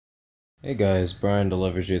Hey guys, Brian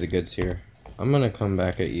delivers you the goods here. I'm gonna come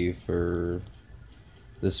back at you for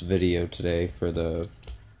this video today for the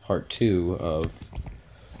part 2 of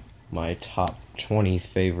my top 20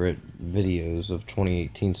 favorite videos of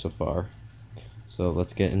 2018 so far. So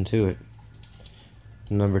let's get into it.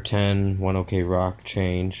 Number 10, One OK Rock,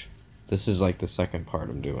 Change. This is like the second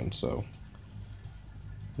part I'm doing, so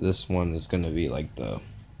this one is gonna be like the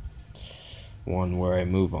one where I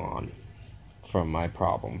move on from my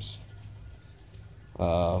problems.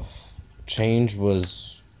 Change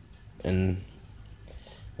was an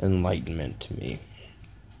enlightenment to me.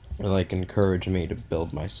 It like encouraged me to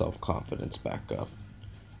build my self-confidence back up.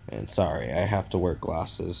 And sorry, I have to wear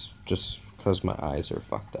glasses just because my eyes are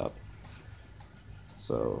fucked up.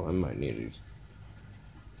 So I might need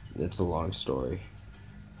to... It's a long story.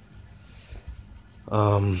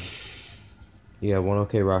 Yeah, One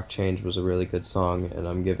OK Rock, Change was a really good song, and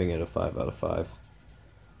I'm giving it a 5 out of 5.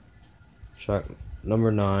 Track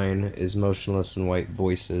number 9 is Motionless in White,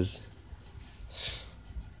 Voices.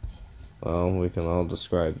 Well, we can all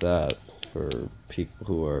describe that for people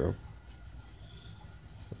who are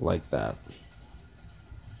like that.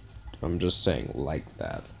 I'm just saying like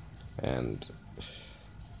that. And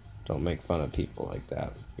don't make fun of people like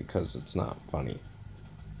that, because it's not funny.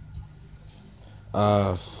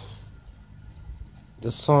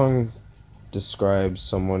 This song describes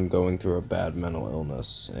someone going through a bad mental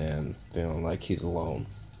illness and feeling like he's alone.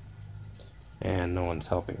 And no one's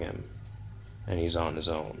helping him. And he's on his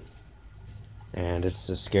own. And it's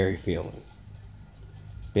a scary feeling.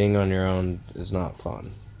 Being on your own is not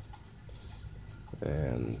fun.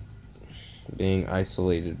 And being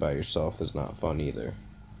isolated by yourself is not fun either.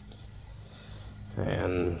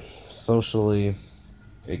 And socially,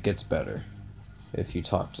 it gets better if you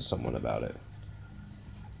talk to someone about it.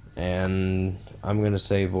 And I'm gonna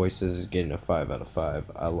say Voices is getting a 5 out of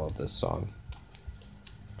 5. I love this song.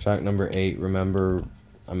 Track number 8, number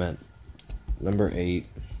 8.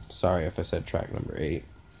 Sorry if I said track number 8.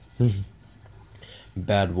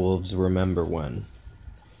 Bad Wolves, Remember When.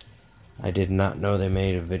 I did not know they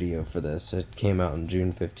made a video for this. It came out on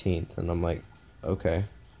June 15th, and I'm like, okay.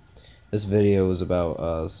 This video was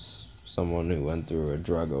about someone who went through a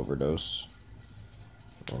drug overdose,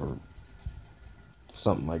 or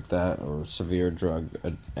something like that, or severe drug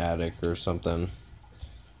addict or something,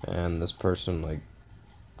 and this person like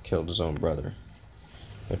killed his own brother,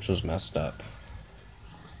 which was messed up.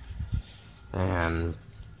 And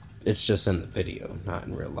it's just in the video, not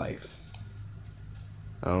in real life.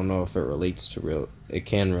 I don't know if it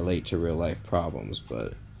can relate to real life problems,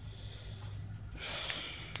 but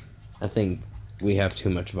I think we have too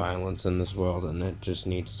much violence in this world, and it just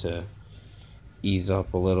needs to ease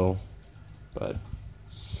up a little. But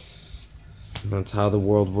that's how the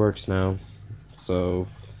world works now. So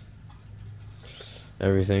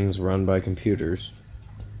everything's run by computers.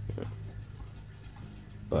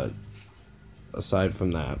 But aside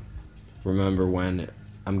from that, Remember When,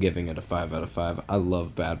 I'm giving it a 5 out of 5. I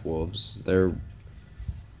love Bad Wolves. They're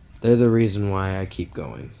the reason why I keep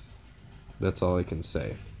going. That's all I can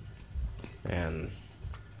say. And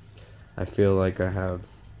I feel like I have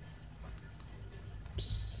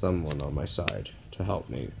someone on my side to help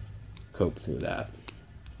me cope through that.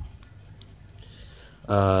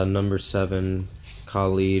 Number 7,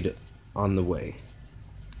 Khalid, On the Way.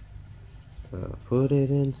 Put it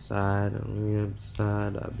inside, on the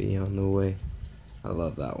upside, I'll be on the way. I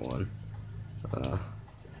love that one.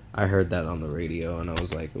 I heard that on the radio and I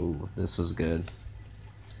was like, ooh, this was good.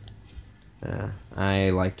 I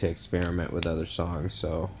like to experiment with other songs,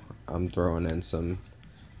 so I'm throwing in some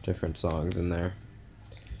different songs in there.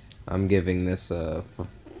 I'm giving this a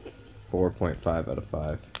 4.5 out of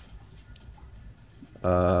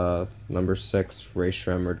 5. Number 6, Ray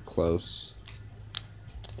Shremmerd, Close.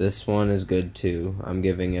 This one is good too. I'm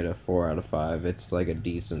giving it a 4 out of 5. It's like a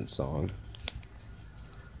decent song.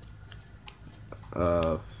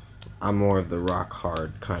 I'm more of the rock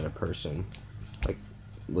hard kind of person. Like,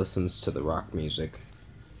 listens to the rock music.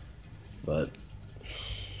 But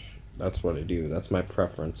that's what I do. That's my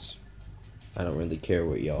preference. I don't really care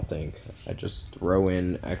what y'all think. I just throw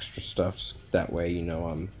in extra stuff. That way, you know,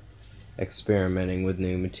 I'm experimenting with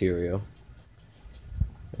new material.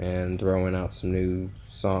 And throwing out some new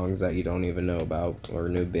songs that you don't even know about, or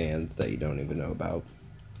new bands that you don't even know about,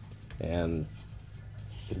 and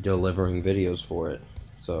delivering videos for it.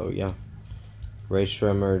 So yeah, Ray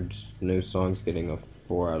Shremmerd's new song's getting a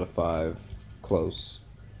 4 out of 5. Close.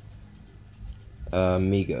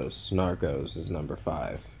 Migos, Narcos is number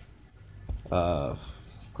 5.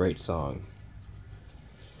 Great song.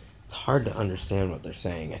 It's hard to understand what they're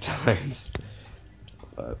saying at times,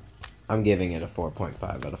 but I'm giving it a 4.5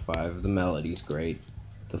 out of 5. The melody's great,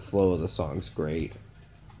 the flow of the song's great,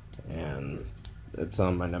 and it's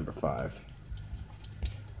on my number 5.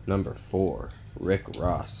 Number 4, Rick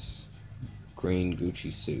Ross, Green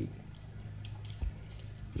Gucci Suit.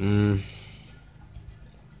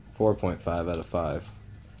 4.5 out of 5.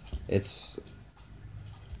 It's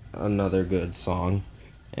another good song,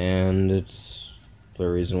 and it's the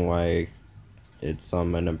reason why it's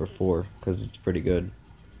on my number 4, because it's pretty good.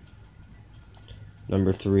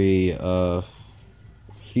 Number 3,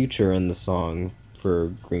 Future in the song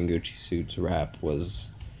for Green Gucci Suit's rap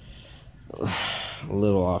was a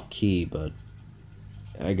little off key, but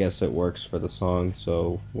I guess it works for the song,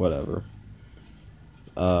 so whatever.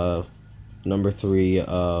 Number 3,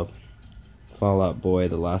 Fall Out Boy,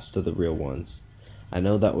 The Last of the Real Ones. I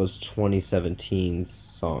know that was 2017's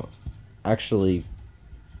song. Actually,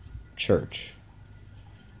 Church.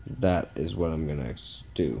 That is what I'm gonna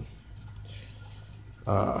do.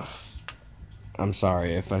 I'm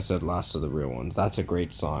sorry if I said Last of the Real Ones. That's a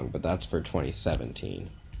great song, but that's for 2017.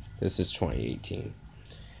 This is 2018.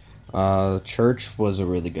 Church was a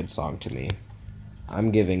really good song to me.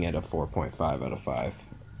 I'm giving it a 4.5 out of 5.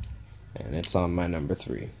 And it's on my number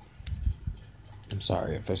 3. I'm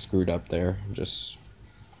sorry if I screwed up there. I'm just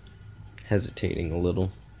hesitating a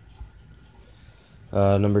little.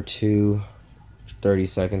 Number 2, 30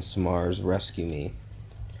 Seconds to Mars, Rescue Me.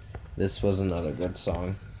 This was another good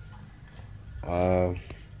song. I'd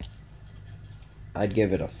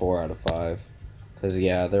give it a 4 out of 5. Because,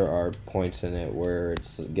 yeah, there are points in it where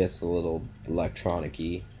it gets a little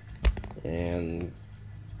electronic-y. And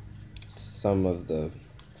some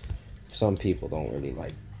people don't really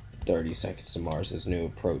like 30 Seconds to Mars' new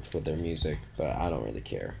approach with their music, but I don't really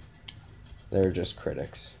care. They're just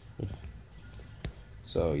critics.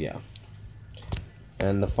 So, yeah.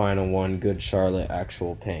 And the final one, Good Charlotte,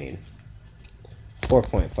 Actual Pain.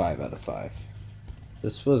 4.5 out of 5.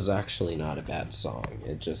 This was actually not a bad song.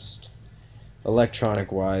 It just,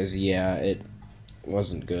 electronic-wise, yeah, it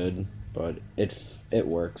wasn't good, but it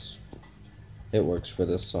works. It works for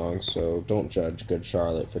this song, so don't judge Good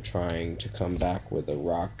Charlotte for trying to come back with a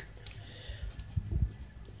rock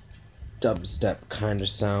dubstep kind of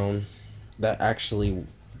sound that actually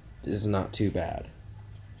is not too bad.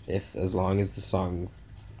 As long as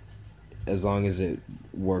it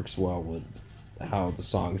works well with how the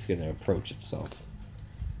song's gonna approach itself.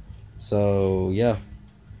 So yeah,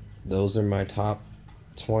 those are my top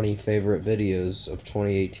 20 favorite videos of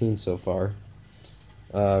 2018 so far.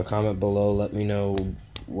 Comment below, let me know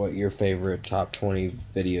what your favorite top 20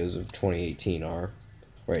 videos of 2018 are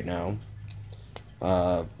right now.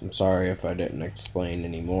 I'm sorry if I didn't explain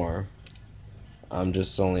any more. I'm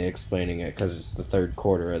just only explaining it because it's the third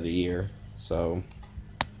quarter of the year, so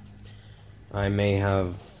I may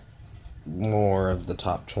have more of the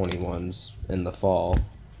top 20 ones in the fall.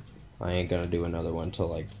 I ain't gonna do another one till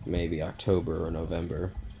like maybe October or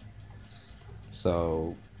November,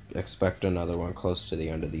 so expect another one close to the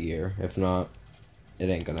end of the year. If not, it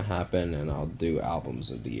ain't gonna happen, and I'll do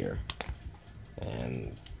albums of the year.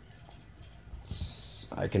 And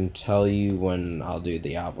I can tell you when I'll do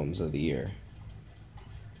the albums of the year.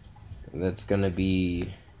 That's gonna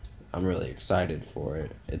be, I'm really excited for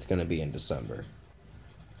it. It's gonna be in December.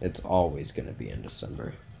 It's always gonna be in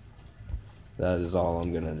December. That is all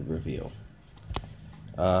I'm gonna reveal.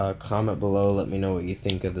 Comment below, let me know what you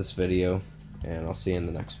think of this video, and I'll see you in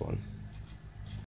the next one.